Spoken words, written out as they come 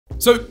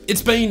So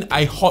it's been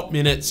a hot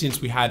minute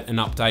since we had an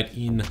update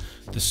in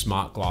the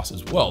smart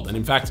glasses world. And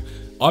in fact,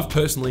 I've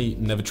personally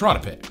never tried a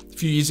pair. A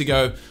few years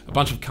ago, a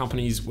bunch of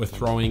companies were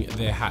throwing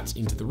their hats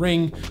into the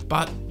ring,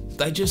 but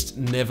they just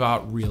never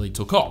really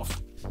took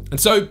off. And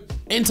so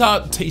enter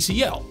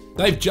TCL.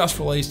 They've just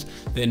released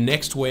their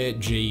NXTWEAR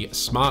G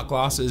smart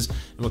glasses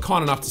and were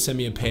kind enough to send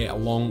me a pair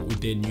along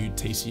with their new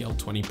TCL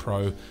 20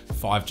 Pro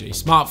 5G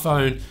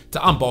smartphone to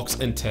unbox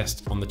and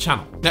test on the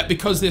channel. Now,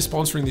 because they're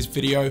sponsoring this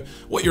video,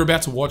 what you're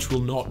about to watch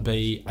will not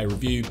be a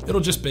review.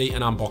 It'll just be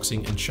an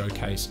unboxing and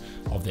showcase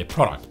of their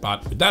product.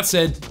 But with that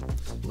said,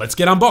 let's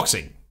get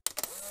unboxing.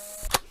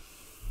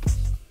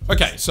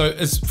 Okay, so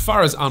as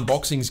far as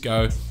unboxings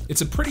go,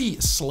 it's a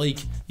pretty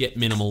sleek yet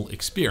minimal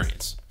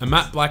experience. A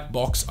matte black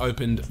box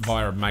opened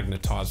via a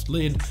magnetized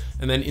lid,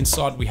 and then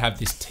inside we have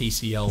this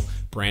TCL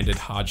branded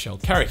hardshell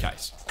carry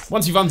case.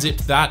 Once you've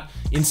unzipped that,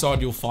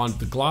 inside you'll find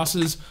the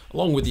glasses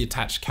along with the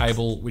attached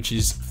cable, which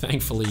is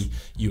thankfully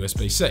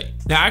USB-C.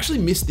 Now, I actually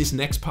missed this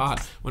next part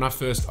when I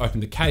first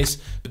opened the case,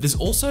 but there's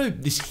also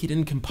this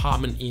hidden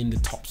compartment in the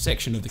top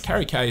section of the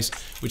carry case,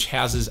 which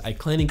houses a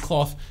cleaning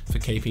cloth for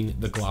keeping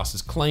the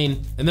glasses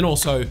clean, and then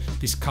also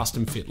this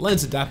custom fit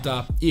lens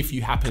adapter if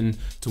you happen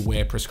to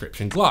wear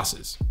prescription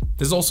glasses.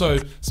 There's also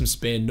some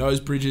spare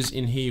nose bridges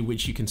in here,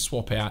 which you can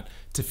swap out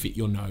to fit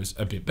your nose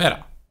a bit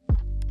better.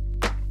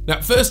 Now,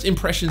 first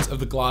impressions of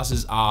the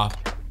glasses are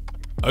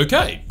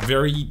okay,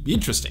 very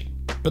interesting.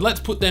 But let's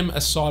put them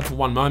aside for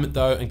one moment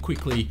though and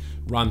quickly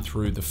run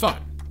through the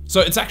phone.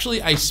 So it's actually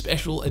a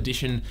special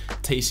edition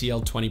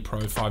TCL 20 Pro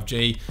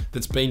 5G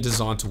that's been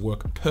designed to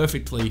work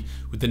perfectly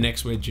with the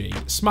NXTWEAR G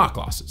smart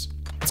glasses.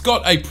 It's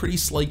got a pretty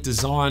sleek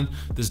design,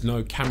 there's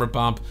no camera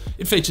bump,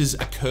 it features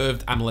a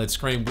curved AMOLED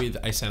screen with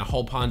a center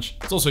hole punch,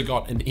 it's also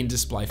got an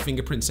in-display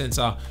fingerprint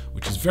sensor,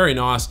 which is very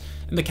nice,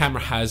 and the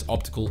camera has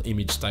optical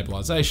image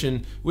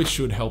stabilization, which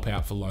should help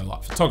out for low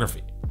light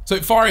photography. So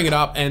firing it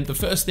up, and the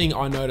first thing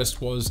I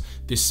noticed was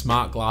this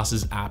smart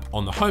glasses app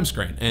on the home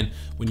screen, and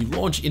when you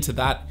launch into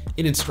that,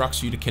 it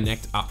instructs you to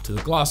connect up to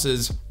the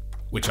glasses,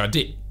 which I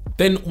did.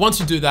 Then once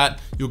you do that,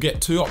 you'll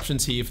get two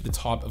options here for the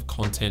type of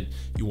content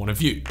you want to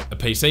view. A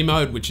PC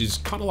mode, which is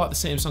kind of like the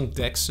Samsung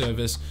DeX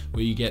service,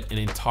 where you get an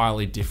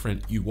entirely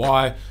different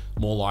UI,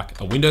 more like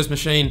a Windows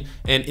machine.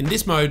 And in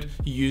this mode,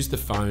 you use the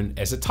phone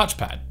as a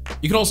touchpad.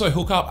 You can also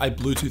hook up a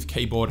Bluetooth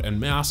keyboard and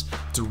mouse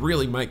to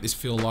really make this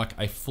feel like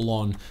a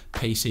full-on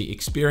PC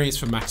experience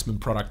for maximum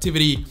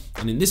productivity.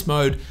 And in this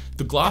mode,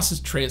 the glasses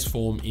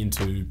transform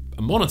into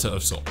a monitor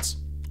of sorts.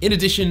 In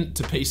addition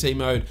to PC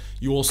mode,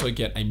 you also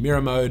get a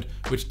mirror mode,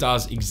 which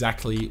does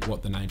exactly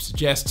what the name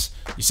suggests.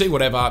 You see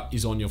whatever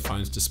is on your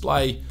phone's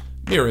display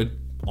mirrored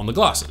on the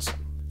glasses.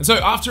 And so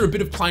after a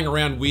bit of playing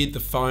around with the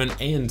phone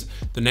and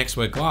the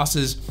NXTWEAR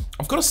glasses,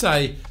 I've got to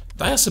say,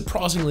 they are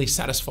surprisingly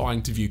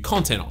satisfying to view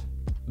content on.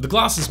 The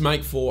glasses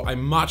make for a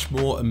much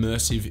more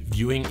immersive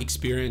viewing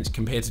experience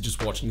compared to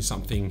just watching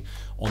something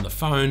on the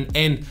phone,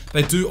 and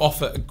they do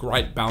offer a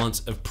great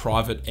balance of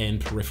private and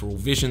peripheral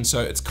vision,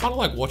 so it's kind of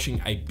like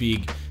watching a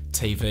big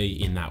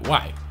TV in that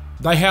way.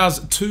 They house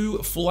two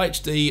Full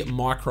HD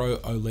micro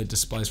OLED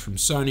displays from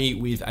Sony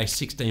with a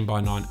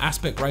 16:9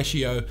 aspect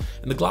ratio,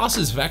 and the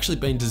glasses have actually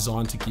been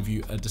designed to give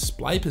you a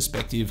display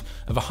perspective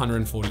of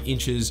 140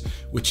 inches,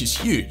 which is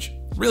huge.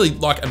 Really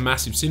like a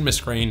massive cinema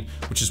screen,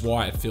 which is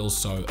why it feels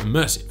so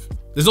immersive.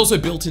 There's also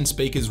built-in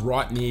speakers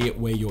right near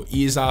where your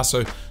ears are,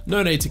 so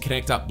no need to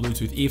connect up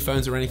Bluetooth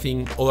earphones or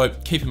anything, although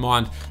keep in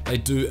mind, they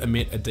do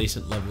emit a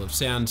decent level of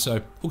sound,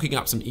 so hooking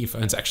up some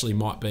earphones actually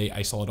might be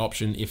a solid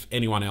option if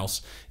anyone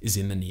else is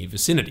in the near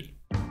vicinity.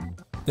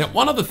 Now,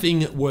 one other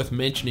thing worth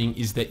mentioning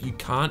is that you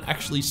can't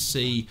actually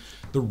see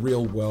the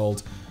real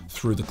world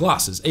through the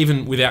glasses,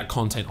 even without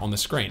content on the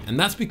screen. And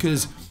that's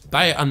because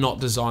they are not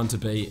designed to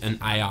be an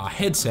AR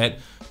headset.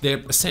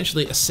 They're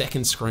essentially a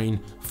second screen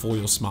for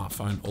your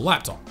smartphone or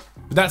laptop.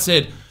 With that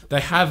said,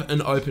 they have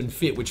an open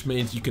fit, which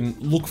means you can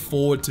look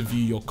forward to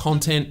view your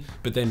content,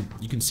 but then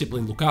you can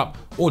simply look up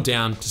or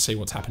down to see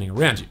what's happening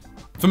around you.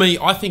 For me,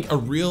 I think a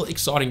real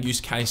exciting use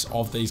case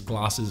of these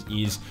glasses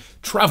is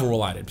travel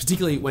related,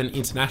 particularly when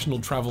international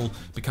travel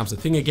becomes a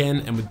thing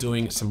again and we're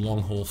doing some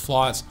long haul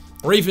flights,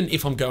 or even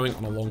if I'm going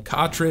on a long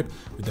car trip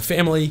with the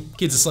family,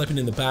 kids are sleeping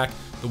in the back,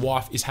 the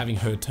wife is having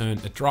her turn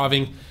at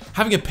driving.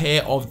 Having a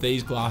pair of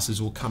these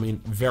glasses will come in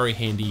very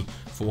handy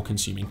for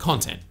consuming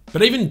content.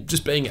 But even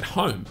just being at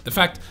home, the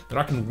fact that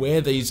I can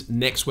wear these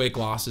NXTWEAR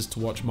glasses to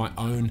watch my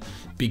own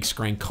big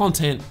screen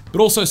content,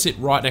 but also sit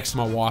right next to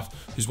my wife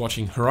who's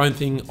watching her own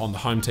thing on the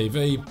home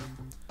TV,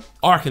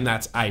 I reckon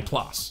that's A+.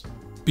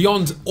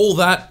 Beyond all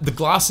that, the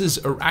glasses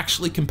are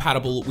actually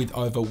compatible with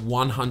over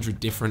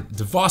 100 different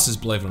devices,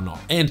 believe it or not.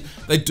 And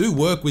they do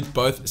work with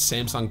both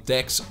Samsung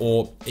DeX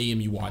or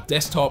EMUI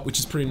desktop, which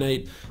is pretty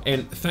neat.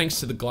 And thanks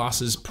to the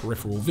glasses'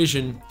 peripheral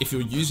vision, if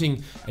you're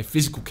using a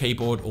physical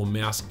keyboard or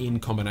mouse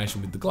in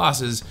combination with the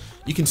glasses,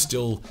 you can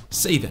still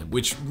see them,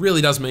 which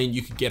really does mean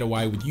you could get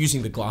away with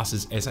using the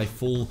glasses as a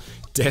full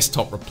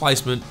desktop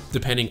replacement,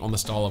 depending on the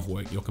style of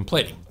work you're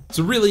completing.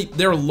 So really,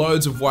 there are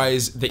loads of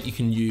ways that you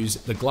can use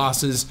the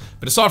glasses,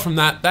 but aside from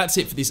that, that's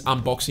it for this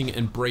unboxing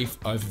and brief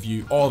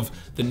overview of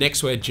the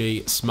NXTWEAR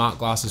G smart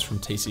glasses from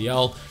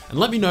TCL. And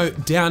let me know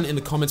down in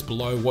the comments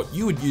below what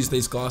you would use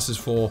these glasses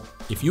for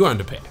if you owned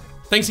a pair.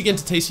 Thanks again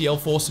to TCL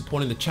for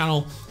supporting the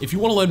channel. If you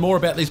want to learn more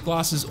about these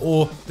glasses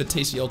or the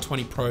TCL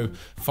 20 Pro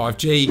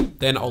 5G,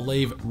 then I'll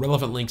leave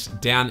relevant links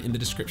down in the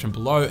description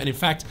below. And in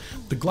fact,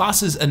 the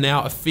glasses are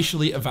now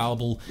officially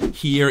available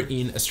here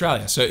in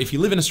Australia. So if you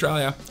live in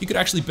Australia, you could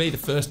actually be the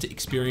first to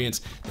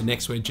experience the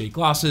NXTWEAR G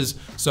glasses.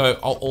 So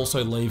I'll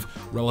also leave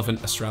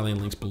relevant Australian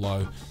links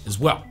below as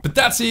well. But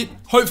that's it.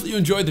 Hopefully you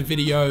enjoyed the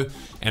video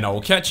and I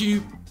will catch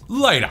you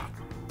later.